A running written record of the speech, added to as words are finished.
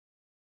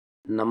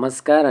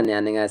नमस्कार अनि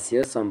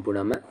आनेगासियो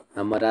सम्पूर्णमा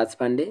म राज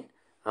पाण्डे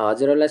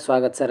हजुरहरूलाई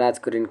स्वागत छ राज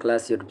कोरियन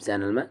क्लास युट्युब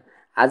च्यानलमा।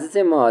 आज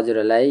चाहिँ म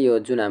हजुरहरूलाई यो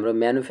जुन हाम्रो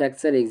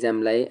म्यानुफ्याक्चर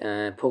एक्जामलाई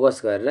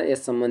फोकस गरेर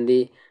यस सम्बन्धी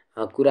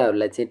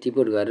कुराहरूलाई चाहिँ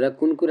टिपोट गरेर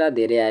कुन कुरा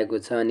धेरै आएको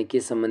छ अनि के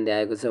सम्बन्धी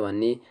आएको छ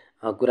भन्ने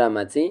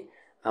कुरामा चाहिँ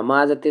म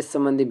आज त्यस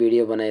सम्बन्धी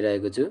भिडियो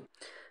बनाइरहेको छु।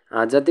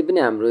 जति पनि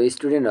हाम्रो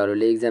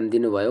स्टुडेन्टहरूले एक्जाम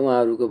दिनुभयो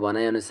उहाँहरूको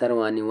भनाइअनुसार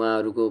अनि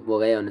उहाँहरूको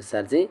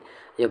भोगाइअनुसार चाहिँ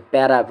यो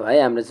प्याराफ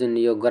है हाम्रो जुन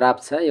यो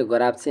ग्राफ छ यो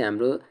ग्राफ चाहिँ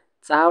हाम्रो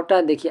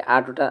 4वटादेखि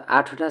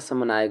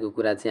 8वटासम्म आएको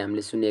कुरा चाहिँ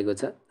हामीले सुनेको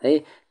छ है।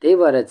 त्यही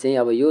भएर चाहिँ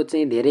अब यो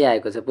चाहिँ धेरै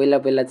आएको छ।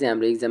 पहिला चाहिँ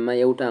हाम्रो एक्जाममा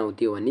एउटा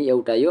आउँथ्यो भने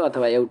एउटा यो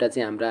अथवा एउटा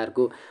चाहिँ हाम्रो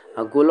अर्को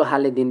गोलो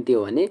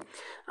हालिदिन्थ्यो भने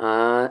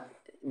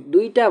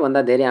दुईटा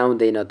भन्दा धेरै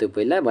आउँदैन त्यो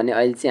पहिला भने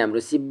अहिले चाहिँ हाम्रो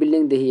सिप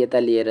बिल्डिङदेखि यता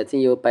लिएर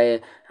चाहिँ यो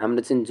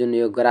हाम्रो चाहिँ जुन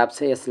यो ग्राफ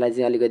छ यसलाई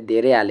चाहिँ अलिकति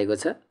धेरै हालेको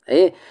छ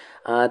है।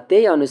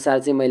 त्यही अनुसार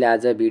चाहिँ मैले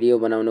आज भिडियो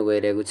बनाउन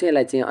गइरहेको छु।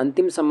 यसलाई चाहिँ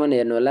अन्तिमसम्म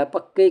हेर्नु होला,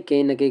 पक्कै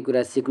केही न केही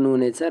कुरा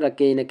सिक्नुहुनेछ र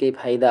केही न केही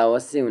फाइदा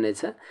अवश्य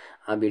हुनेछ।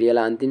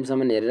 भिडियोलाई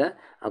अन्तिमसम्म हेरेर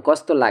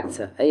कस्तो लाग्छ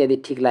है, यदि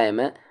ठिक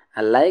लागेमा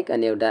लाइक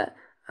अनि एउटा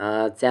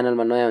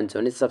च्यानलमा नयाँ हुन्छ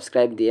भने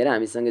सब्सक्राइब दिएर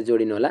हामीसँग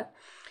जोडिनु होला।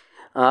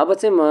 अब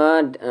चाहिँ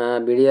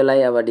म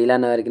भिडियोलाई अब ढिला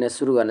नगरिकन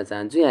सुरु गर्न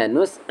चाहन्छु। यहाँ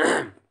हेर्नुहोस्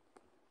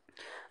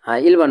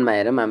इल्बनमा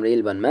हेरौँ। हाम्रो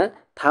इल्बनमा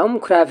थाउम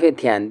खुराफे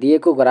ध्यान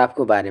दिएको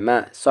ग्राफको बारेमा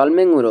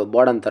सल्मेङुरो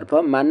बढनतर्फ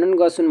मान्नुन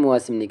गसुन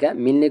मुवासिम्निका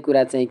मिल्ने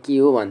कुरा चाहिँ के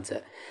हो भन्छ।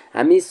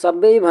 हामी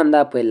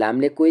सबैभन्दा पहिला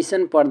हामीले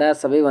क्वेसन पढ्दा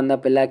सबैभन्दा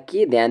पहिला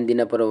के ध्यान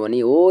दिन पर्यो भने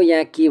हो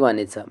यहाँ के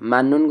भनेछ,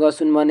 मान्नुन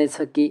गसुन भनेछ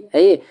कि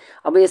है।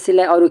 अब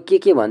यसैलाई अरू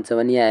के भन्छ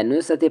भने यहाँ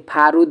हेर्नुहोस्, त्यो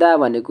फारुदा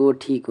भनेको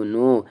ठिक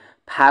हुनु,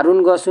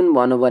 फारुन गसुन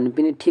भन्नु भने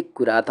पनि ठिक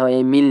कुरा अथवा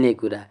यहाँ मिल्ने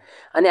कुरा।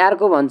 अनि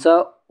अर्को भन्छ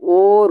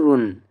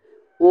ओरुन,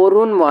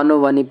 ओरुन भन्नु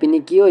भने पनि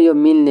के हो, यो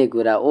मिल्ने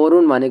कुरा।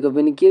 ओरुन भनेको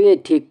पनि के हो, यो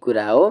ठिक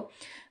कुरा हो।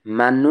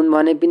 मान्नुन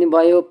भने पनि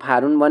भयो,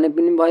 फारुन भने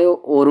पनि भयो,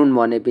 ओरुन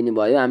भने पनि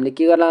भयो। हामीले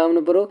के गरेर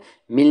लाउनु पर्यो,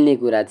 मिल्ने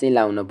कुरा चाहिँ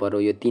लाउनु पर्यो,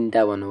 यो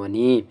तीनटा भन्नु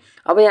भने।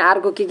 अब यहाँ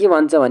अर्को के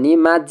भन्छ भने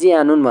माझी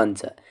आनुन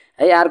भन्छ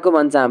है। अर्को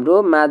भन्छ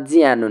हाम्रो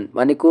माझी आनुन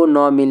भनेको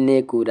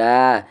नमिल्ने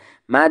कुरा।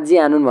 माझी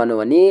आनुन भन्नु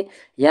भने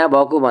यहाँ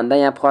भएको भन्दा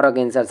यहाँ फरक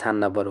एन्सर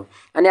छान्न पर्यो।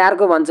 अनि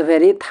अर्को भन्छ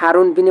फेरि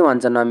थारुन पनि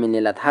भन्छ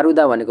नमिल्नेलाई।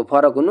 थारुदा भनेको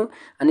फरक हुनु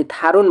अनि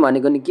थारुन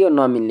भनेको नि के हो,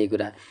 नमिल्ने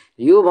कुरा।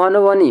 यो भन्नु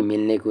भने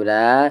मिल्ने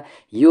कुरा,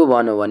 यो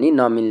भन्नु भने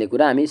नमिल्ने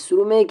कुरा। हामी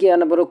सुरुमै के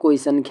गर्न पर्यो,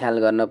 क्वेसन ख्याल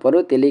गर्न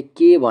पर्यो त्यसले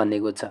के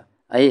भनेको छ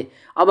है।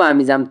 अब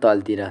हामी जाम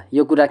तलतिर।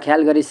 यो कुरा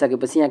ख्याल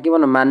गरिसकेपछि यहाँ के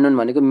भन्नु, मान्नुन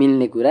भनेको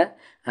मिल्ने कुरा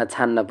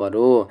छान्न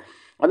पर्यो।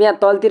 अब यहाँ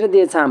तलतिर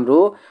दिएछ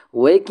हाम्रो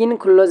वेकिन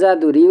खुल्लोजा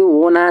दुरी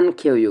ओनान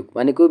खेउयुक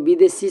भनेको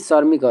विदेशी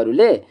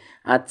श्रमिकहरूले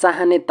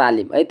चाहने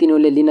तालिम है,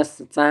 तिनीहरूले लिन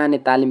चाहने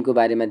तालिमको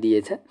बारेमा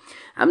दिएछ।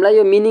 हामीलाई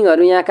यो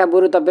मिनिङहरू यहाँका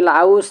बरु तपाईँलाई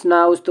आओस्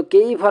नआओस् त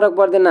केही फरक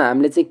पर्दैन।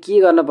 हामीले चाहिँ के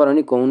गर्न पर्यो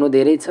भने कौनो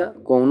धेरै छ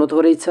कौनो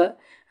थोरै छ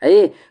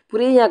है,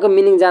 पुरै यहाँको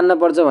मिनिङ जान्न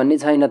पर्छ भन्ने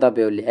छैन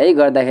तपाईँहरूले है।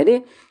 गर्दाखेरि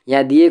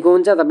यहाँ दिएको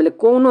हुन्छ तपाईँले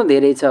कौनो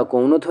धेरै छ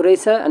कौनो थोरै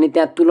छ अनि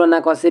त्यहाँ तुलना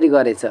कसरी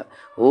गरेछ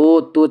हो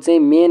त्यो चाहिँ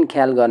मेन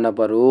ख्याल गर्न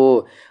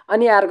पर्यो।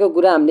 अनि अर्को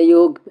कुरा हामीले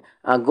यो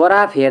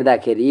ग्राफ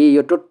हेर्दाखेरि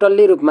यो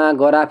टोटल्ली रूपमा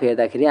ग्राफ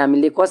हेर्दाखेरि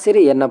हामीले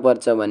कसरी हेर्न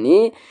पर्छ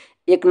भने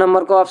 1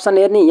 नम्बरको अप्सन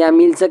हेर्ने, यहाँ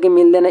मिल्छ कि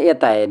मिल्दैन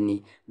यता हेर्ने।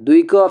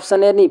 2 को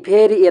अप्सन हेर्ने,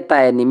 फेरि यता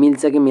हेर्ने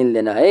मिल्छ कि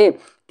मिल्दैन है।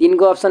 3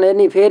 को अप्सन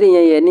हेर्ने, फेरि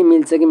यहाँ हेर्ने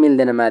मिल्छ कि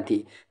मिल्दैन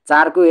माथि।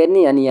 4 को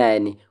हेर्ने अनि यहाँ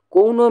हेर्ने,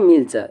 कौनो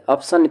मिल्छ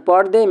अप्सन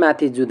पढ्दै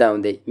माथि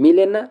जुदाउँदै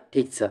मिलेन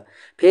ठिक छ,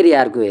 फेरि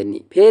अर्को हेर्ने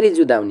फेरि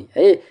जुदाउने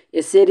है।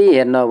 यसरी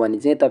हेर्न हो भने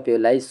चाहिँ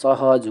तपाईँलाई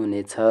सहज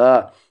हुनेछ।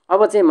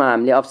 अब चाहिँ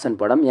हामीले अप्सन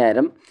पढौँ। यहाँ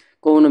हेरौँ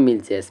कौनो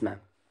मिल्छ यसमा।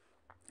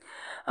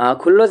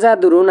 खुल्लोजा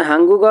दुरुन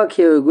हाङ्गुग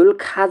खेउगुल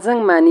खाजाङ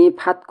मानी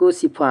फातको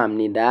सिफो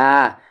हाम्निदा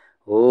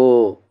हो।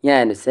 यहाँ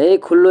हेर्नुहोस् है,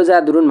 खुल्लोजा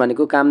दुरुन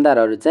भनेको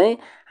कामदारहरू चाहिँ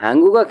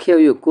हाङ्गुग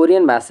खेउयुग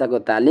कोरियन भाषाको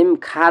तालिम,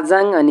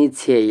 खाजाङ अनि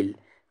छेइल।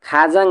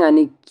 खाजाङ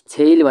अनि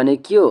छेइल भने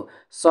के हो,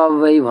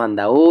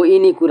 सबैभन्दा हो।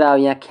 यिनी कुरा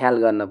यहाँ ख्याल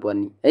गर्न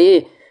पर्ने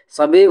है।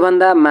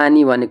 सबैभन्दा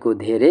मानी भनेको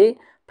धेरै,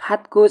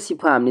 फातको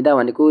सिफो हाम्निदा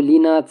भनेको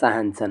लिन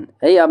चाहन्छन्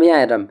है। अब यहाँ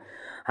हेरौँ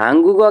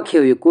हाङ्गुग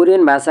खेउयुग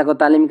कोरियन भाषाको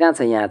तालिम कहाँ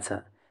छ, यहाँ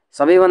छ।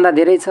 सबैभन्दा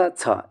धेरै छ,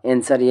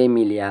 एन्सर यही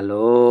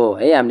मिलिहाल्यो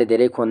है। हामीले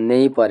धेरै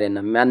खोज्नै परेन,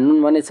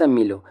 मान्नुन भनेछ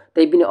मिल्यो।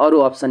 त्यही पनि अरू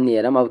अप्सन नि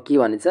हेरौँ। अब के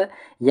भनेछ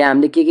यहाँ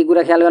हामीले के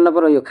कुरा ख्याल गर्न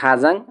पर्यो, यो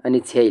खाजाङ अनि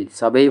छेइल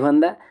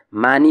सबैभन्दा,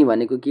 मानी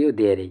भनेको के हो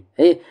धेरै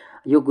है।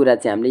 यो कुरा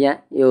चाहिँ हामीले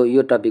यहाँ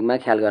यो टपिकमा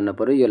ख्याल गर्न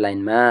पर्यो यो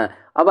लाइनमा।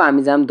 अब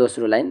हामी जाम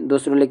दोस्रो लाइन।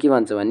 दोस्रोले के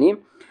भन्छ भने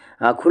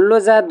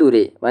खुल्लोजा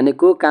दुरे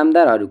भनेको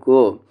कामदारहरूको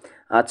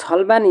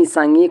छलबान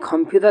इसाङ्गी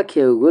खम्फ्युदा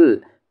खेउगुल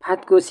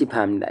फातको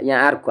सिफाम्दा।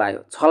 यहाँ अर्को आयो,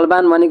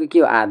 छलबान भनेको के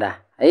हो, आधा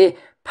है।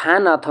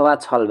 फान अथवा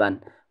छलबान,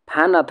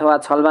 फान अथवा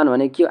छलबान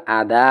भनेको के हो,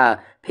 आधा।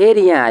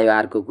 फेरि यहाँ आयो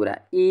अर्को कुरा,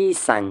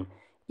 इसाङ।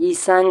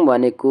 इसाङ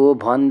भनेको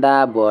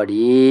भन्दा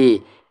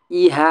बढी,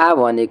 इहा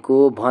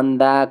भनेको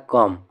भन्दा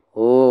कम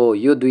हो।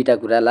 यो दुईटा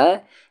कुरालाई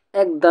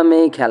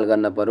एकदमै ख्याल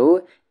गर्न पर्यो।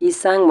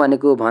 इसाङ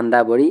भनेको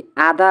भन्दा बढी,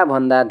 आधा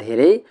भन्दा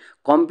धेरै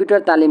कम्प्युटर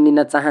तालिम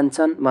लिन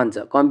चाहन्छन् भन्छ।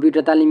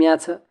 कम्प्युटर तालिम यहाँ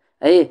छ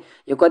है।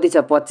 यो कति छ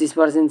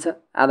 25% छ,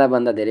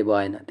 आधाभन्दा धेरै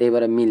भएन, त्यही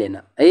भएर मिलेन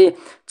है।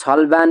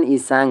 छलबान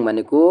इसाङ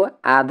भनेको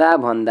आधा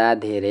भन्दा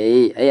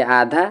धेरै है,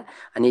 आधा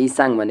अनि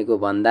इसाङ भनेको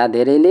भन्दा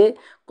धेरैले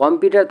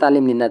कम्प्युटर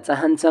तालिम लिन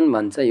चाहन्छन्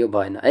भन्छ, यो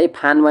भएन है।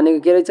 फान भनेको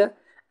के रहेछ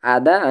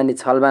आधा अनि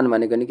छलबान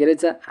भनेको नि के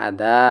रहेछ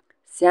आधा।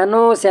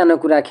 सानो सानो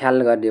कुरा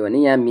ख्याल गरिदियो भने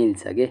यहाँ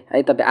मिल्छ के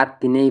है, तपाईँ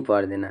आत्तिनै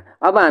पर्दैन।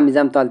 अब हामी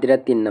जाऊँ तलतिर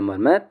 3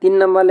 नम्बरमा। 3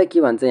 नम्बरले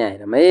के भन्छ यहाँ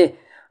हेरौँ है।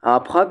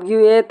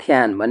 फग्युए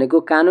थ्यान भनेको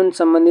कानुन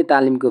सम्बन्धी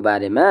तालिमको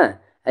बारेमा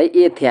है।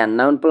 ए थ्यान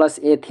नाउन प्लस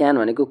ए थ्यान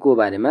भनेको को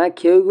बारेमा।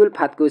 खेउगुल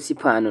फातको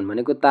सिफानुन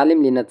भनेको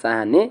तालिम लिन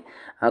चाहने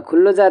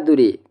खुल्लो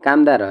जादुरी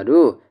कामदारहरू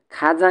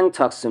खाजाङ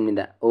छक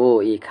सुम्निदा।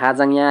 ओ ए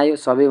खाजाङ यहाँ आयो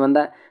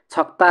सबैभन्दा।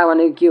 छक्ता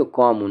भनेको के हो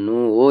कम हुनु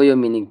हो, यो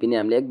मिनिङ पनि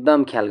हामीले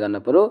एकदम ख्याल गर्न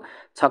पर्यो।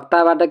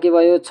 छक्ताबाट के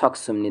भयो छक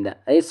सुम्निदा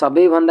है,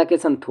 सबैभन्दा के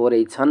छन्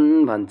थोरै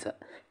छन् भन्छ।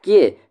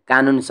 के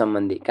कानुन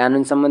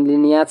सम्बन्धी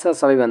नि यहाँ छ,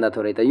 सबैभन्दा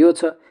थोरै त यो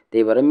छ,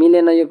 त्यही भएर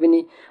मिलेन यो पनि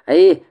है।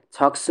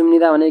 छक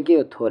सुम्निदा भनेको के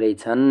हो थोरै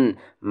छन्।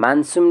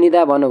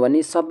 मानसुम्निदा भनौँ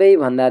भने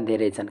सबैभन्दा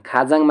धेरै छन्।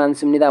 खाजाङ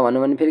मानसुम्निदा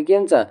भनौँ भने फेरि के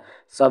हुन्छ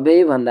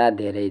सबैभन्दा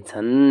धेरै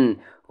छन्।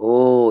 हो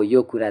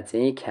यो कुरा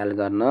चाहिँ ख्याल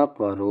गर्न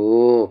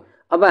पर्यो।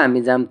 अब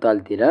हामी जाम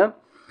तलतिर।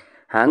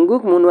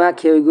 हाङ्गुक मुनुवा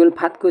खेउगुल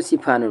फातको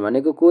सिफानुन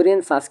भनेको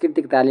कोरियन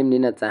सांस्कृतिक तालिम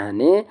लिन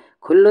चाहने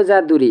खुल्लो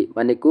जादुरी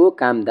भनेको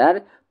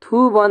कामदार थु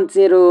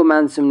बन्चेरो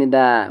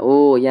मानसुम्निदा।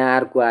 हो यहाँ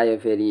अर्को आयो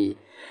फेरि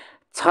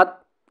छत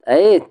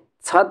है।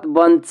 छत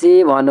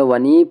बन्चे भनौँ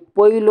भने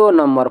पहिलो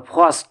नम्बर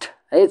फर्स्ट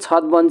है।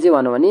 छत बन्चे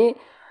भनौँ भने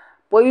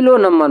पहिलो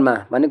नम्बरमा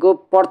भनेको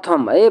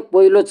प्रथम है,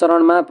 पहिलो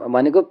चरणमा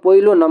भनेको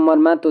पहिलो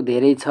नम्बरमा त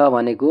धेरै छ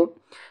भनेको।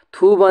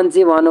 थु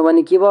बन्चे भनौँ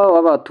भने के भयो,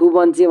 अब थु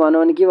बन्चे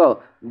भनौँ भने के भयो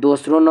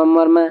दोस्रो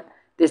नम्बरमा।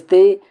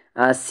 त्यस्तै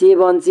से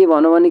बन्चे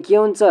भनौँ भने के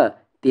हुन्छ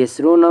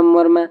तेस्रो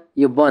नम्बरमा।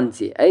 यो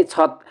बन्चे है,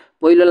 छत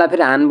पहिलोलाई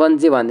फेरि हान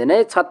बन्चे भन्दैन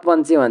है, छत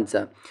बन्चे भन्छ।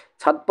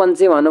 छत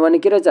बन्चे भनौँ भने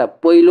के रहेछ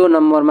पहिलो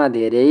नम्बरमा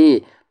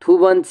धेरै। थु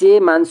बन्चे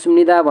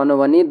मानसुम्निदा भनौँ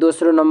भने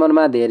दोस्रो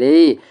नम्बरमा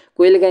धेरै।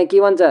 कहिलेकाहीँ के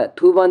भन्छ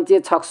थु बन्चे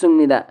छक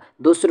सुम्निदा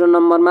दोस्रो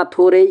नम्बरमा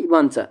थोरै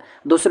भन्छ।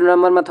 दोस्रो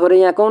नम्बरमा थोरै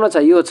यहाँ कौन छ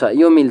यो छ,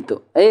 यो मिल्तो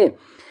है।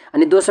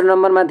 अनि दोस्रो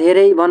नम्बरमा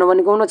धेरै भनौँ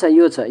भने कौन छ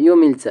यो छ, यो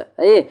मिल्छ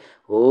है।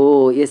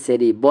 हो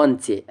यसरी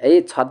बन्चे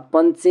है। छत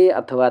बन्चे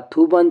अथवा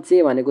थु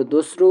बन्चे भनेको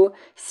दोस्रो,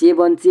 से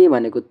बन्चे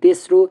भनेको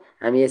तेस्रो।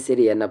 हामी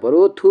यसरी हेर्न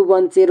पर्यो। थु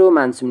बन्चे र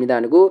मानसुम्निदा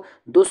भनेको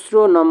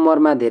दोस्रो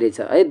नम्बरमा धेरै छ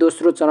है,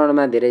 दोस्रो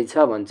चरणमा धेरै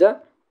छ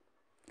भन्छ।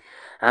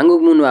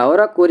 हाङ्गुक मुनुवा हो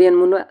र कोरियन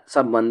मुनुवा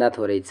सबभन्दा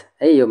थोरै छ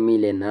है, यो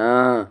मिलेन।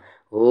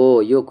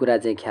 हो यो कुरा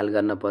चाहिँ ख्याल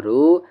गर्न पर्यो।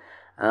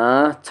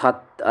 छत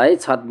है,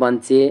 छत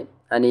बन्चे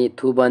अनि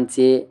थु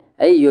बन्चे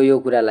है, यो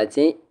कुरालाई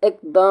चाहिँ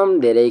एकदम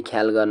धेरै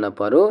ख्याल गर्न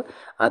पर्यो।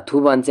 थु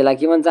बन्चेलाई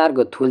के भन्छ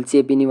अर्को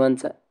थुल्चे पनि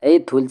भन्छ है।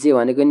 थुल्चे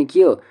भनेको नि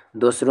के हो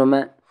दोस्रोमा।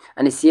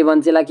 अनि से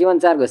बन्चेलाई के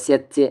भन्छ अर्को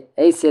सेच्चे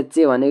है।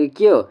 सेच्चे भनेको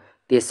के हो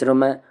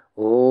तेस्रोमा।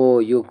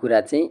 हो यो कुरा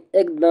चाहिँ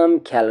एकदम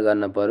ख्याल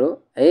गर्न पर्यो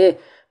है।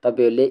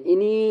 तपाईँहरूले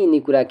यिनी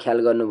कुरा ख्याल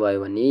गर्नुभयो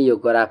भने यो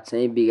ग्राफ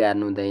चाहिँ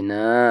बिगार्नु हुँदैन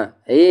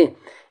है।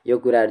 यो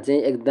कुराहरू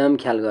चाहिँ एकदम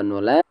ख्याल गर्नु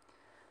होला।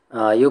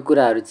 यो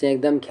कुराहरू चाहिँ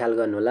एकदम ख्याल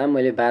गर्नु होला।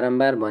 मैले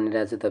बारम्बार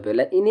भनिरहेको छु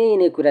तपाईँहरूलाई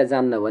यिनी कुरा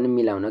जान्दा भने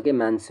मिलाउन के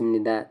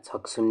मानसुम्निदा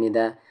छक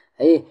सुम्निदा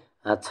है।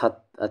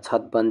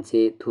 छत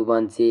बन्चे थु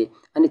बन्चे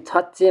अनि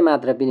छच्चे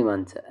मात्र पनि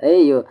भन्छ है।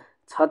 यो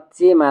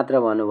छच्चे मात्र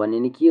भनौँ भने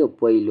नि के हो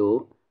पहिलो।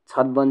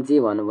 छत बन्चे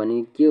भनौँ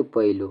भने के हो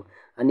पहिलो।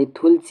 अनि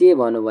थुल्चे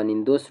भनौँ भने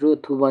दोस्रो,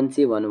 थु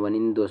बन्चे भनौँ भने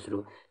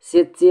दोस्रो,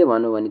 सेच्चे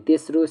भनौँ भने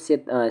तेस्रो,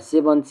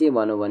 से बन्चे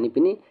भनौँ भने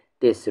पनि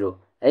तेस्रो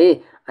है।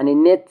 अनि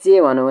नेच्चे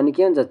भनौँ भने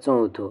के हुन्छ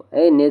चौथो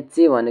है।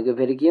 नेच्चे भनेको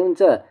फेरि के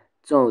हुन्छ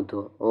चौथो।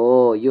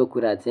 हो यो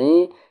कुरा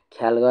चाहिँ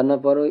ख्याल गर्न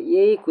पर्यो।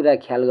 यही कुरा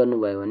ख्याल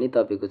गर्नुभयो भने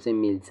तपाईँको चाहिँ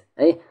मिल्छ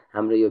है।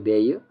 हाम्रो यो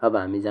भ्याइयो। अब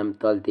हामी जाऊँ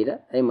तलतिर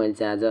है। मैले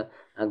चाहिँ आज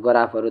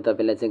ग्राफहरू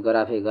तपाईँलाई चाहिँ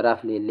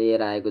ग्राफ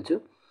लिएर आएको छु।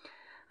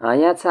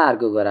 यहाँ छ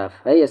अर्को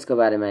ग्राफ है, यसको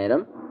बारेमा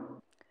हेरौँ।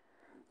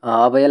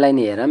 अब यसलाई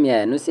नि हेरौँ। यहाँ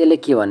हेर्नुहोस् यसले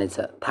के भनेछ।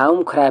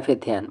 थाउम खराफे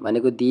थ्यान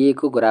भनेको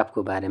दिएको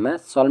ग्राफको बारेमा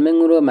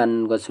सल्मेङ्गु र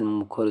मानुन गछुल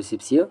मुखहरू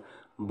सिप्सियो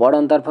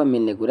बढनतर्फ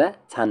मिल्ने कुरा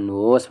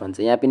छान्नुहोस् भन्छ।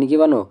 यहाँ पनि के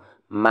भन्नु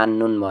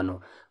मान्नुन भन्नु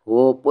हो।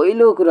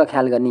 पहिलो कुरा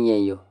ख्याल गर्ने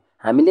यही हो।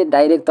 हामीले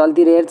डाइरेक्ट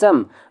तलतिर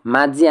हेर्छौँ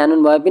माझी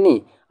हानुन भए पनि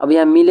अब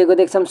यहाँ मिलेको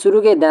देख्छौँ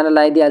सुरुकै डाँडा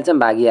लगाइदिइहाल्छौँ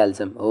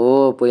भागिहाल्छौँ।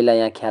 हो पहिला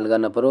यहाँ ख्याल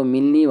गर्न पर्यो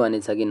मिल्ने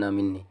भनेछ कि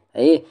नमिल्ने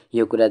है।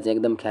 यो कुरा चाहिँ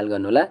एकदम ख्याल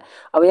गर्नु होला।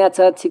 अब यहाँ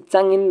छ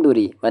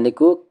छिक्चाङिन्दुरी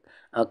भनेको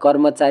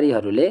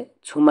कर्मचारीहरूले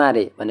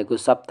छुमारे भनेको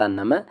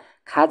सप्ताहमा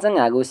खाजाङ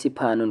आगो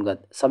सिफा अनुगत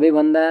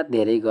सबैभन्दा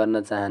धेरै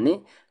गर्न चाहने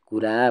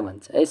कुरा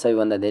भन्छ है।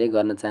 सबैभन्दा धेरै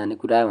गर्न चाहने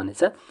कुरा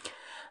भनेछ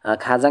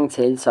खाजाङ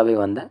छेल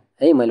सबैभन्दा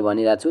है। मैले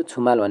भनिरहेको छु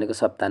छुमाल भनेको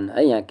सप्ताह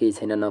है। यहाँ केही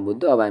छैन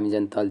नबुझ्दो। अब हामी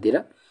जान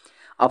तलतिर।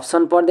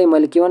 अप्सन पढ्दै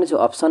मैले के भनेको छु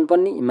अप्सन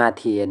पनि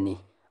माथि हेर्ने,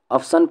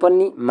 अप्सन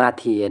पनि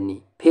माथि हेर्ने,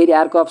 फेरि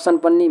अर्को अप्सन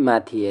पनि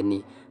माथि हेर्ने,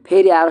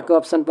 फेरि अर्को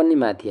अप्सन पनि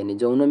माथि हेर्ने,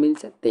 जो हुन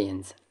मिल्छ त्यही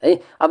एन्सर है।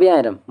 अब यहाँ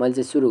हेरौँ मैले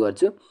चाहिँ सुरु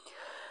गर्छु।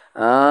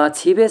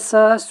 छिबेस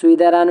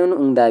सुइदारानुन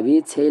उङदाबी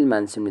छेल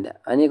मानसुम्निदा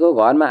भनेको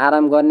घरमा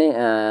आराम गर्ने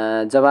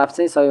जवाफ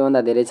चाहिँ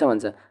सबैभन्दा धेरै छ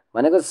भन्छ।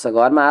 भनेको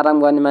घरमा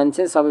आराम गर्ने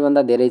मान्छे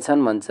सबैभन्दा धेरै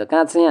छन् भन्छ।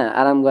 कहाँ छ यहाँ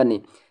आराम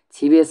गर्ने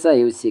छिबेछ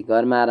हिउँसी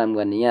घरमा आराम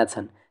गर्ने यहाँ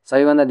छन्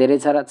सबैभन्दा धेरै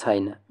छ र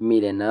छैन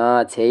मिलेन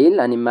छेइल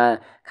अनि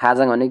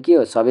खाजाङ भनेको के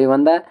हो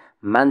सबैभन्दा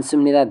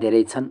मानसुम्निदा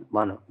धेरै छन्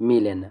भनौँ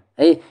मिलेन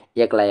है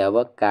एकलाई अब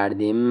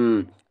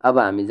काट्दिउँ अब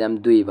हामी जाम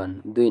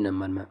 2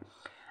 नम्बरमा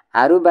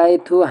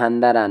आरुबाइथु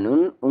हान्दा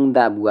रानुन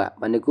उङ्दा बुवा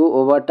भनेको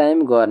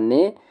ओभरटाइम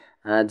गर्ने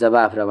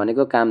जवाफ र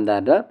भनेको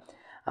कामदार र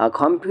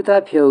कम्प्युटर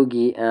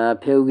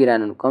फेउगी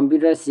रानुन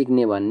कम्प्युटर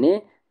सिक्ने भन्ने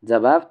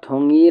जवाफ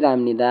थोङ्गी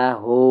राम्निदा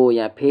हो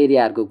यहाँ फेरि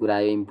अर्को कुरा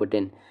आयो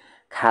इम्पोर्टेन्ट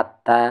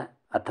खाता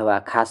अथवा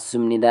खास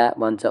सुम्निदा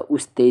भन्छ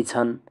उस्तै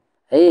छन्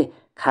है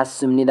खास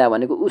सुम्निदा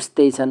भनेको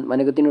उस्तै छन्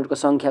भनेको तिनीहरूको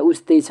सङ्ख्या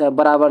उस्तै छ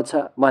बराबर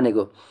छ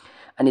भनेको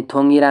अनि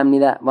थोङ्गी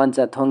राम्निदा भन्छ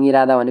थोङ्गी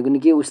राधा भनेको नि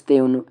के उस्तै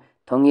हुनु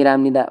थोङ्गी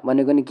राम्निदा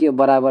भनेको नि के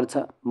बराबर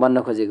छ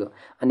भन्न खोजेको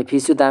अनि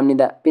फिसु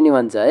ताम्निदा पनि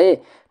भन्छ है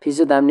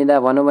फिसु ताम्निदा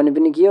भनौँ भने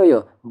पनि के हो यो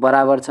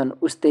बराबर छन्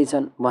उस्तै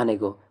छन्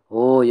भनेको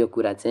हो यो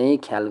कुरा चाहिँ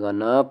ख्याल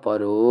गर्न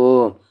पर्यो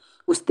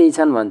उस्तै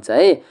छन् भन्छ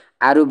है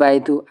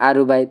आरुबाइथ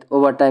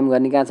ओभरटाइम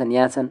गर्ने कहाँ छन्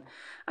यहाँ छन्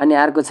अनि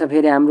अर्को छ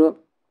फेरि हाम्रो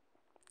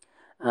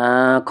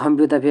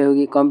कम्प्युटर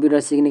फेउगी कम्प्युटर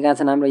सिक्ने कहाँ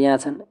छन् हाम्रो यहाँ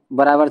छन्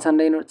बराबर छन्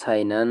र यिनीहरू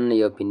छैनन्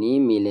यो पनि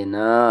मिलेन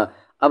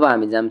अब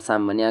हामी जाम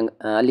सामवन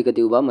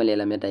अलिकति उभा मैले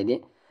यसलाई मेटाइदिएँ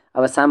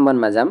अब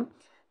सामवनमा जाम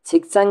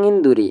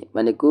छिक्चाङिन दुरी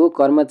भनेको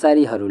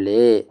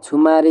कर्मचारीहरूले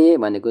छुमारे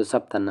भनेको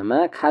सप्ताहमा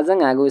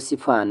खाजाङ आगो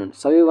सिफो हानुन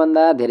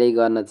सबैभन्दा धेरै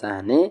गर्न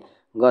चाहने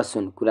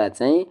गसुन कुरा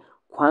चाहिँ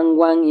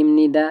ख्वाङवाङ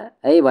इम्निदा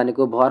है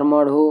भनेको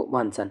भरमर हो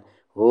भन्छन्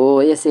हो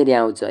यसरी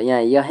आउँछ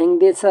यहाँ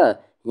यहेङदे छ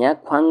यहाँ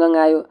ख्वाङगाङ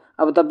आयो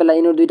अब तपाईँलाई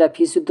यिनीहरू दुईवटा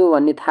फिसुतो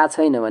भन्ने थाहा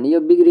छैन भने यो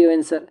बिग्रियो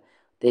एन्सर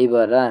त्यही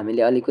भएर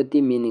हामीले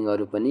अलिकति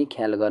मिनिङहरू पनि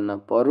ख्याल गर्न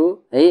पर्यो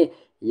है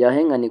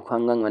यहेङ अनि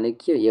ख्वाङगाङ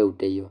भनेको के हो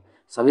एउटै हो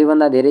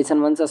सबैभन्दा धेरै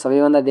छन् भन्छ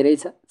सबैभन्दा धेरै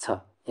छ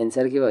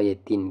एन्सर के भयो यो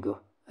 3 को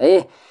है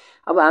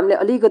अब हामीले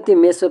अलिकति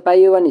मेसो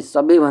पाइयो भने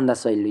सबैभन्दा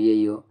सहिलो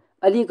यही हो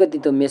अलिकति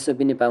त मेसो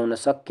पनि पाउन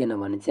सकेन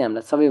भने चाहिँ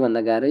हामीलाई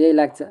सबैभन्दा गाह्रो यही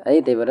लाग्छ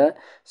है त्यही भएर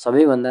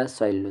सबैभन्दा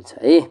सहिलो छ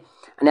है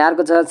अनि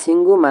अर्को छ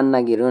छिङ्गु मान्ना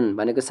गिरुन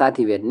भनेको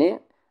साथी भेट्ने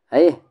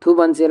है थु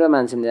बन्छे र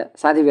मानसुम्निदा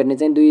साथी भेट्ने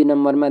चाहिँ 2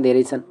 नम्बरमा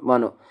धेरै छन्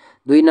भनौँ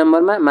 2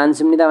 नम्बरमा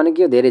मानसुम्निदा भनेको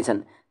के हो धेरै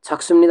छन्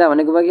छक्सुम्निदा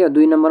भनेको के हो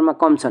 2 नम्बरमा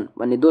कम छन्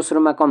भन्ने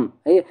दोस्रोमा कम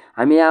है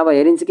हामी यहाँ अब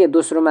हेरिन्छ के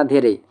दोस्रोमा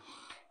धेरै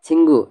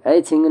छिङ्गु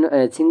है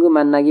छिङ्गु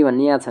मान्नागी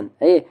भन्ने यहाँ छन्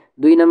है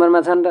 2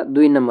 नम्बरमा छन् र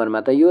 2 नम्बरमा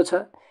त यो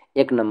छ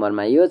 1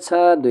 नम्बरमा यो छ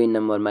 2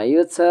 नम्बरमा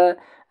यो छ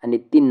अनि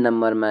 3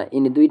 नम्बरमा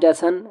यिनी दुईटा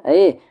छन्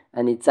है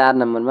अनि 4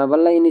 नम्बरमा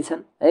बल्ल यिनी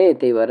छन् है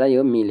त्यही भएर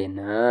यो मिलेन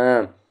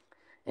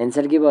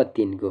एन्सर के भयो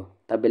 3 को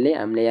तपाईँले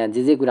हामीले यहाँ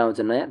जे कुरा आउँछ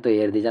नयाँ त्यो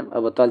हेर्दै जाम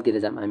अब तलतिर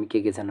जाम हामी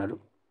के छन्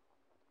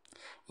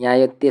यहाँ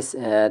यो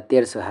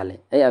तेर्सो हाले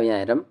है अब यहाँ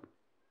हेरौँ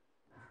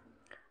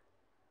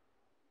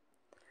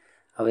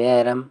अब यहाँ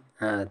हेरौँ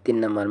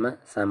 3 नम्बरमा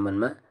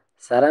सामवनमा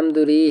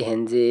सारामदुरी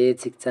हेन्जे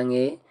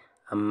छिक्चाङे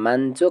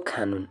मान्छो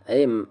खानुन है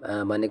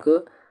भनेको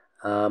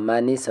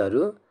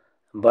मानिसहरू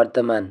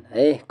वर्तमान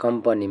है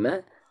कम्पनीमा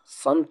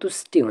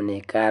सन्तुष्टि हुने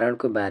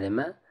कारणको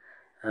बारेमा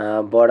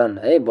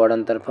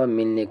बढनतर्फ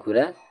मिल्ने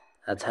कुरा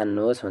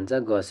छान्नुहोस् भन्छ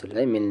गसुल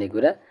है मिल्ने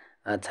कुरा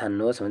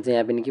छान्नुहोस् भन्छ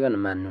यहाँ पनि के भन्नु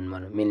मान्नुन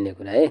भनौँ मिल्ने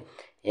कुरा है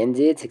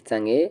हेन्जे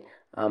छिक्चाङे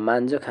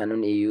मान्छो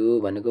खानुन इयु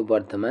भनेको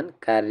वर्तमान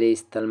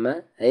कार्यस्थलमा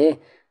है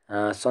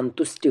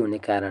सन्तुष्टि हुने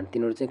कारण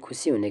तिनीहरू चाहिँ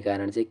खुसी हुने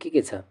कारण चाहिँ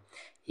के छ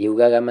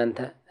हिउगागा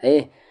मान्था है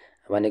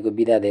भनेको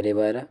बिदा धेरै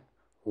भएर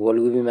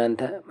वलगुबी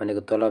मान्था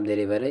भनेको तलब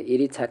धेरै भएर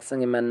इरी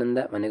छाकसँगै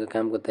मान्नन्दा भनेको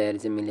कामको तयारी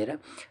चाहिँ मिलेर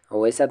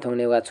वैसा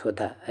थोङ्ने वा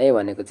छोथा है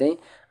भनेको चाहिँ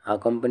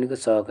कम्पनीको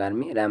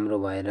सहकर्मी राम्रो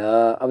भएर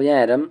अब यहाँ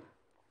हेरौँ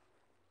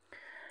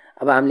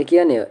अब हामीले के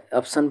गर्ने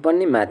अप्सन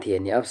पनि माथि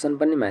हेर्ने यहाँ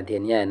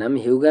हेर्नु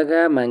हिउगागा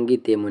माङ्गी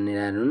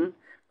तेमुनिरानुन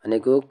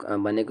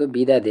भनेको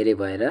बिदा धेरै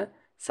भएर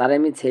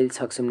सारामी छेल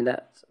छक्सुम्निदा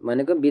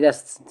भनेको बिदा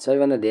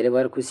सबैभन्दा धेरै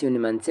भएर खुसी हुने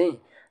मान्छे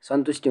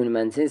सन्तुष्टि हुने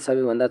मान्छे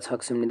सबैभन्दा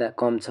छक्सुम्निदा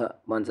कम छ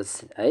भन्छ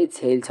है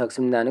छेल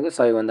छक्सुम्निदा भनेको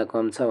सबैभन्दा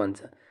कम छ भन्छ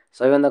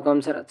सबैभन्दा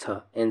कम छ र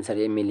छ एन्सर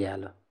यही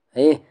मिलिहाल्यो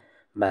है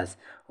बास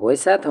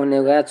वैसा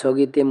थोनेगा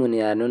छोगिते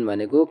मुनिहानुन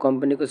भनेको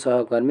कम्पनीको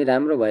सहकर्मी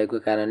राम्रो भएको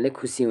कारणले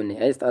खुसी हुने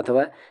है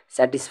अथवा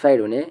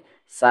सेटिस्फाइड हुने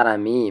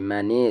सारामी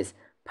मानिस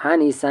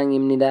फान इसाङ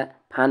इम्निदा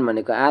फान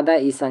भनेको आधा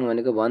इसाङ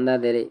भनेको भन्दा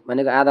धेरै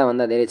भनेको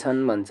आधाभन्दा धेरै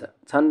छन् भन्छ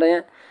छन् र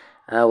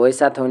यहाँ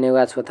वैसा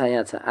थोनेगा छोथा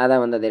यहाँ छ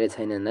आधाभन्दा धेरै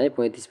छैनन् है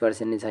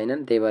 35% नै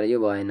छैनन् त्यही भएर यो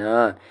भएन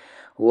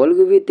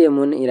वलगुबी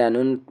तेमुन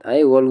इरानुन है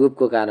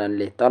वलगुबको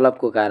कारणले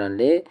तलबको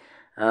कारणले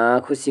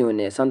खुसी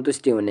हुने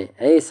सन्तुष्टि हुने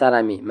है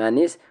सारामी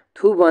मानिस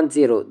थु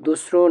बन्चेरो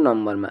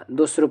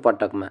दोस्रो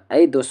पटकमा है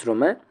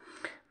दोस्रोमा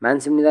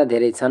मान्छेमिदा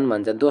धेरै छन्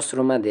भन्छ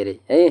दोस्रोमा धेरै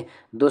है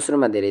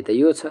दोस्रोमा धेरै त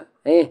यो छ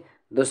है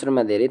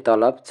दोस्रोमा धेरै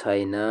तलब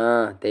छैन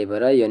त्यही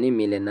भएर यो नि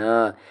मिलेन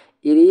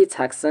इरी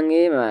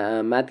छाकसँगै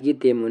मातगी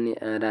तेमुनि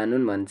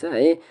रानुन भन्छ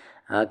है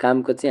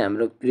कामको चाहिँ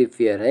हाम्रो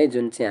प्रिपेयर है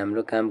जुन चाहिँ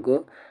हाम्रो कामको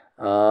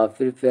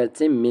प्रिपेयर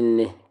चाहिँ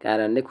मिल्ने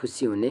कारणले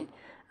खुसी हुने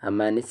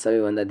मानिस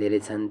सबैभन्दा धेरै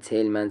छन्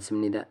छेल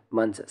मान्छेमिदा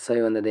भन्छ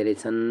सबैभन्दा धेरै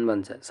छन्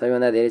भन्छ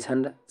सबैभन्दा धेरै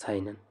छन् र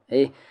छैनन्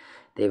है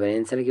त्यही भएर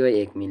एन्सर के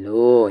भयो 1 मिल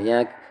हो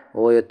यहाँ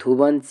हो यो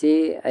थुबन्चे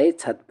है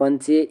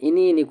छतपन्चे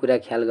यिनी कुरा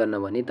ख्याल गर्न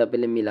भने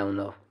तपाईँले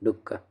मिलाउनु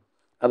ढुक्क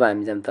अब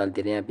हामी जाउँ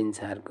तलतिर। यहाँ पनि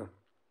छ अर्को,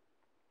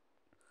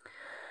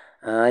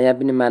 यहाँ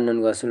पनि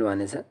मान्नुन गसुल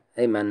भनेछ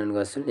है, मान्नुन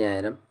गसुल। यहाँ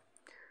हेरौँ,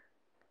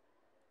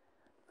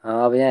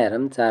 अब यहाँ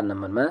हेरौँ 4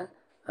 नम्बरमा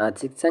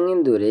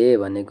छिक्चाङिन दुरे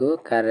भनेको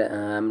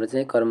हाम्रो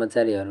चाहिँ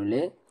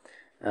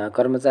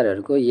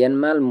कर्मचारीहरूको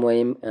यनमाल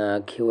मोहिम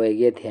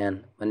खिवैगे थ्यान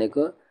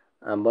भनेको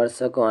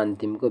वर्षको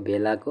अन्तिमको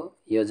भेलाको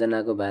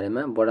योजनाको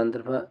बारेमा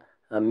बडनतर्फ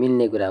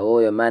मिल्ने कुरा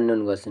हो। यो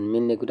मान्नुन गसुन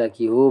मिल्ने कुरा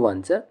के हो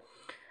भन्छ।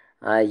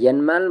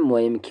 यनमाल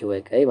मोहिम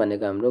खिवेक है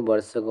भनेको हाम्रो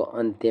वर्षको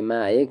अन्त्यमा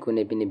है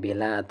कुनै पनि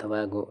भेला अथवा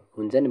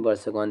हुन्छ नि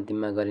वर्षको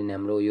अन्तिममा गरिने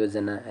हाम्रो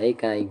योजना है,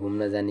 कहीँ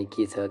घुम्न जाने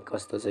के छ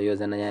कस्तो छ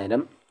योजना। यहाँ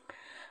हेरौँ,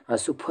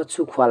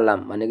 सुफछु ख्वाल्लाम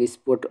भनेको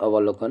स्पोर्ट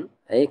अवलोकन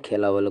है,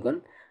 खेल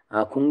अवलोकन।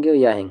 खुङ्ग्यो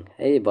याहेङ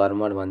है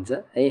भ्रमण भन्छ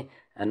है,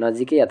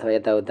 नजिकै अथवा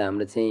यताउता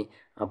हाम्रो चाहिँ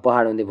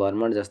पहाड हुँदै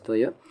भ्रमण जस्तो।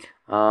 यो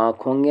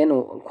खोङ्गेन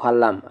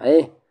ख्वाल्लाम है,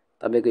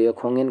 तपाईँको यो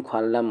खोङ्गेन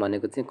ख्वाल्लाम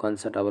भनेको चाहिँ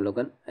कन्सर्ट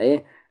अवलोकन है।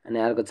 अनि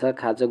अर्को छ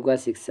खाजोगुवा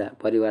शिक्षा,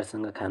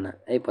 परिवारसँग खाना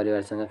है,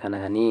 परिवारसँग खाना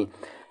खाने।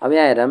 अब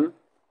यहाँ हेरौँ,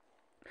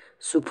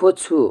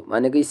 सुफोछु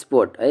भनेको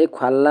स्पोर्ट है,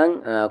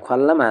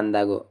 ख्वाल्लाम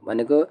हान्दागो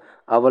भनेको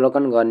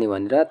अवलोकन गर्ने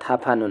भनेर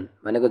थापानुन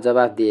भनेको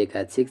जवाफ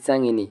दिएका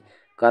छिक्चाङिनी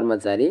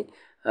कर्मचारी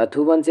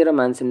थुबन्चे र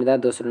मान्छेमिदा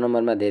दोस्रो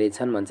नम्बरमा धेरै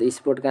छन् भन्छ।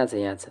 स्पोर्ट कहाँ छ?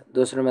 यहाँ छ।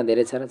 दोस्रोमा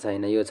धेरै छ र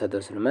छैन? यो छ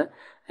दोस्रोमा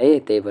है,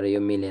 त्यही भएर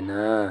यो मिलेन।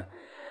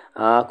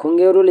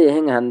 खुङ्गेरुले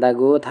हेङ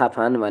हान्दागो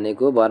थापान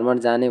भनेको भ्रमण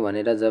जाने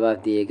भनेर जवाफ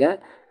दिएका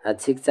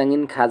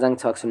छिक्चाङिन खाजाङ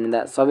छक्सुमिदा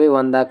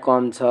सबैभन्दा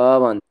कम छ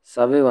भन्छ।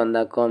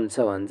 सबैभन्दा कम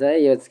छ भन्छ है,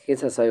 यो के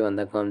छ?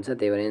 सबैभन्दा कम छ,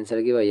 त्यही भएर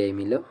एन्सर के भयो? यही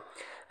मिल्यो।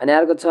 अनि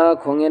अर्को छ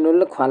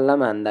खोङ्गेनुल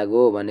ख्वाल्लाम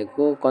हान्दागो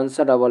भनेको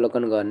कन्सर्ट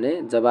अवलोकन गर्ने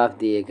जवाफ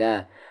दिएका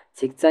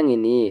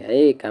छिक्चाङिनी है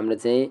हाम्रो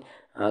चाहिँ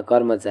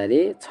कर्मचारी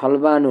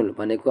छलबानुल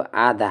भनेको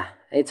आधा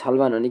है,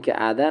 छलबान भनेको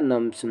आधा,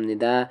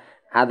 नम्सुम्निदा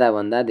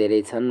आधाभन्दा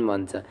धेरै छन्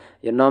भन्छ।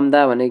 यो नम्दा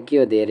भनेको के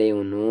हो? धेरै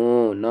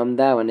हुनु।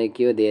 नम्दा भनेको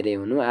के हो? धेरै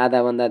हुनु।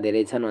 आधाभन्दा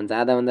धेरै छन् भन्छ।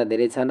 आधाभन्दा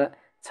धेरै छ र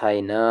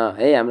छैन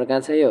है, हाम्रो कहाँ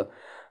छ यो?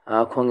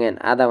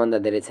 खोङ्गेन आधाभन्दा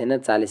धेरै छैन,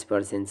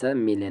 40% छ,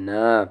 मिलेन।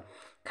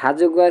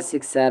 खाजुगुवा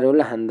शिक्षा रोल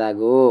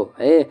हान्दागो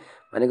है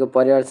भनेको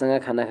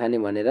परिवारसँग खाना खाने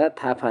भनेर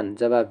थापान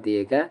जवाफ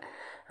दिएका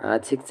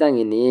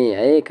छिक्चाङिनी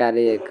है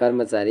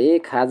कर्मचारी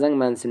खाजाङ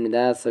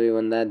मान्छेमिदा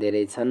सबैभन्दा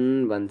धेरै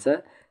छन् भन्छ।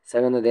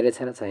 सबैभन्दा धेरै छ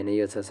र छैन?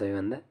 यो छ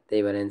सबैभन्दा,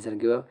 त्यही भएर एन्सर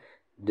के हो?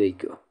 2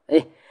 को है।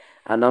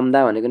 नम्दा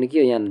भनेको नि के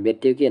हो? यहाँ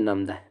भेट्यो के?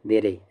 नम्दा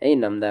धेरै है,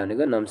 नम्दा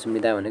भनेको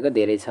नम्सुमिदा भनेको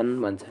धेरै छन्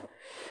भन्छ।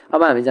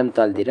 अब हामी जाउँ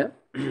तलतिर।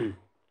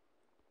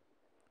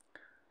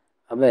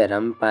 अब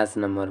हेरौँ 5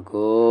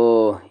 नम्बरको।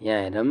 यहाँ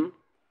हेरौँ,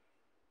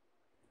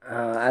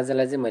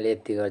 आजलाई चाहिँ मैले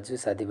यति गर्छु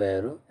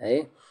साथीभाइहरू है।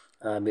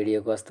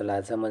 भिडियो कस्तो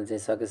लाग्छ मैले चाहिँ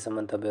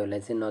सकेसम्म तपाईँहरूलाई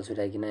चाहिँ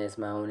नछुटाइकन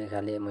यसमा आउने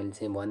खाले मैले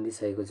चाहिँ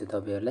भनिदिइसकेको छु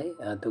तपाईँहरूलाई।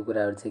 त्यो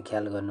कुराहरू चाहिँ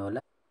ख्याल गर्नु होला।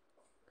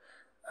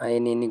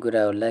 यिनी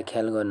कुराहरूलाई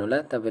ख्याल गर्नु होला।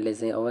 तपाईँले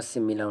चाहिँ अवश्य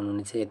मिलाउनु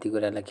हुनेछ यति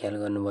कुरालाई ख्याल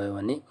गर्नुभयो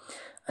भने।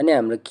 अनि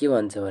हाम्रो के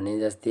भन्छ भने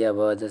जस्तै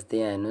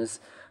यहाँ हेर्नुहोस्,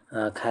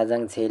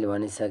 खाजाङ छेल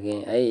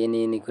भनिसकेँ है।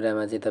 यिनी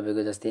कुरामा चाहिँ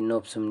तपाईँको जस्तै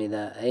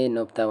नोप्सुम्निदा है,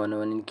 नोप्ता भन्नु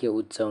भने के?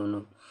 उच्च हुनु।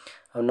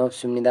 अब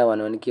नोप्सुम्निदा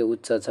भन्नु भने के?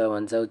 उच्च छ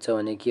भन्छ। उच्च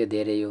भने के?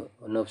 धेरै हो,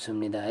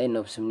 नोप्सुम्निदा है,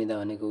 नोप्सुम्निदा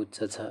भनेको उच्च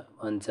छ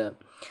भन्छ।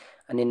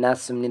 अनि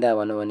नाचसुम्निदा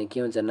भन्नु भने के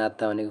हुन्छ?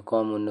 नात्ता भनेको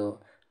कम हुनु,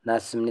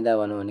 नाचसुम्निदा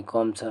भन्नु भने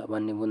कम छ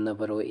भन्ने बुझ्नु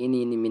पर्यो।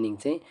 यिनी मिनिङ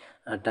चाहिँ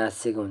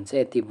टाँसिएको हुन्छ।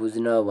 यति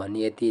बुझ्नु हो भने,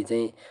 यति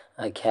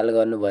चाहिँ ख्याल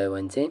गर्नुभयो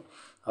भने चाहिँ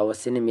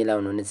अवश्य नै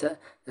मिलाउनु हुनेछ।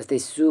 जस्तै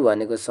सु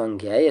भनेको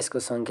सङ्ख्या है, यसको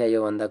सङ्ख्या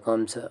योभन्दा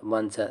कम छ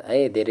भन्छ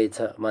है, धेरै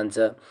छ भन्छ।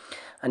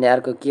 अनि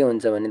अर्को के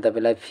हुन्छ भने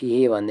तपाईँलाई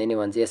फिहे भन्दै नि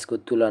भन्छ, यसको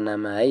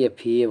तुलनामा है। यो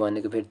फिहे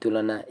भनेको फेरि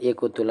तुलना,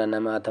 एको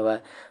तुलनामा अथवा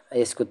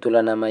यसको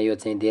तुलनामा यो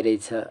चाहिँ धेरै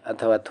छ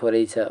अथवा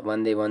थोरै छ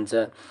भन्दै भन्छ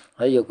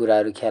है। यो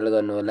कुराहरू ख्याल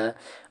गर्नु होला।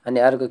 अनि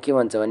अर्को के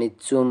भन्छ भने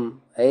चुम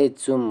है,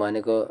 चुम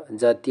भनेको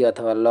जति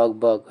अथवा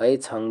लगभग है,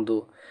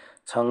 छङ्दो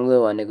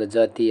भनेको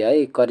जति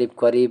है,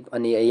 करिब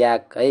अनि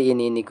याक है,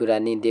 यिनी कुरा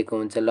नि दिएको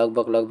हुन्छ।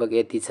 लगभग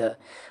यति छ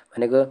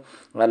भनेको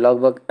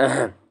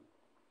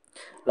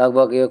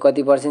लगभग यो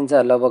कति पर्सेन्ट छ?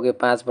 लगभग यो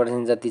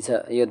 5% जति छ,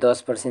 यो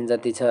 10%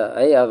 जति छ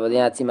है। अब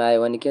यहाँ चाहिँ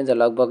आयो भने के हुन्छ?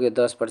 लगभग यो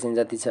 10%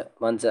 जति छ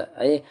भन्छ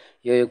है।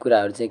 यो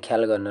कुराहरू चाहिँ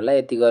ख्याल गर्नु होला।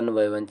 यति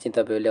गर्नुभयो भने चाहिँ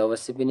तपाईँहरूले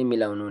अवश्य पनि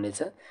मिलाउनु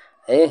हुनेछ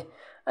है।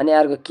 अनि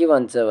अर्को के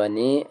भन्छ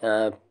भने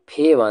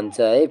फे भन्छ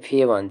है,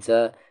 फे भन्छ।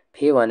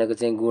 फे भनेको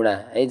चाहिँ गुणा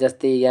है।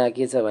 जस्तै यहाँ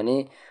के छ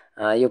भने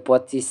यो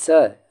 25 छ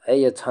है,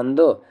 यो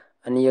छन्दो।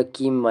 अनि यो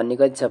किम भन्ने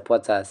कति छ?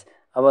 50।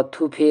 अब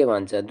थुफे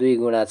भन्छ, 2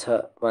 गुणा छ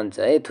भन्छ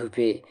है।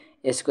 थुफे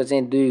यसको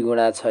चाहिँ 2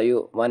 गुणा छ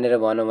यो भनेर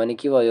भनौँ भने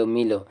के भयो?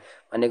 मिलो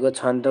भनेको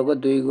छन्दोको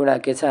 2 गुणा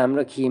के छ?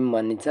 हाम्रो किम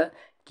भन्ने छ,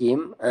 किम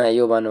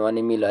यो भनौँ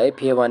भने मिलो है।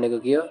 फे भनेको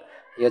के हो?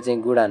 यो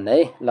चाहिँ गुणान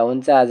है। ल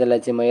हुन्छ, आजलाई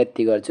चाहिँ म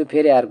यति गर्छु।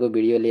 फेरि अर्को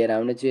भिडियो लिएर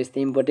आउनेछु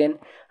यस्तै इम्पोर्टेन्ट।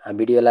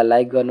 भिडियोलाई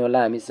लाइक गर्नु होला,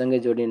 हामीसँगै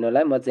जोडिनु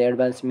होला। म चाहिँ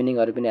एडभान्स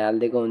मिनिङहरू पनि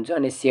हालिदिएको हुन्छु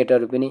अनि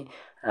सेटहरू पनि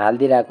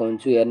हालिदिइरहेको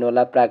हुन्छु, हेर्नु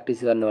होला,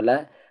 प्र्याक्टिस गर्नु होला।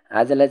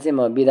 आजलाई चाहिँ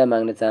म बिदा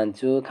माग्न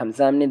चाहन्छु।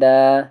 खाम्साम्निदा।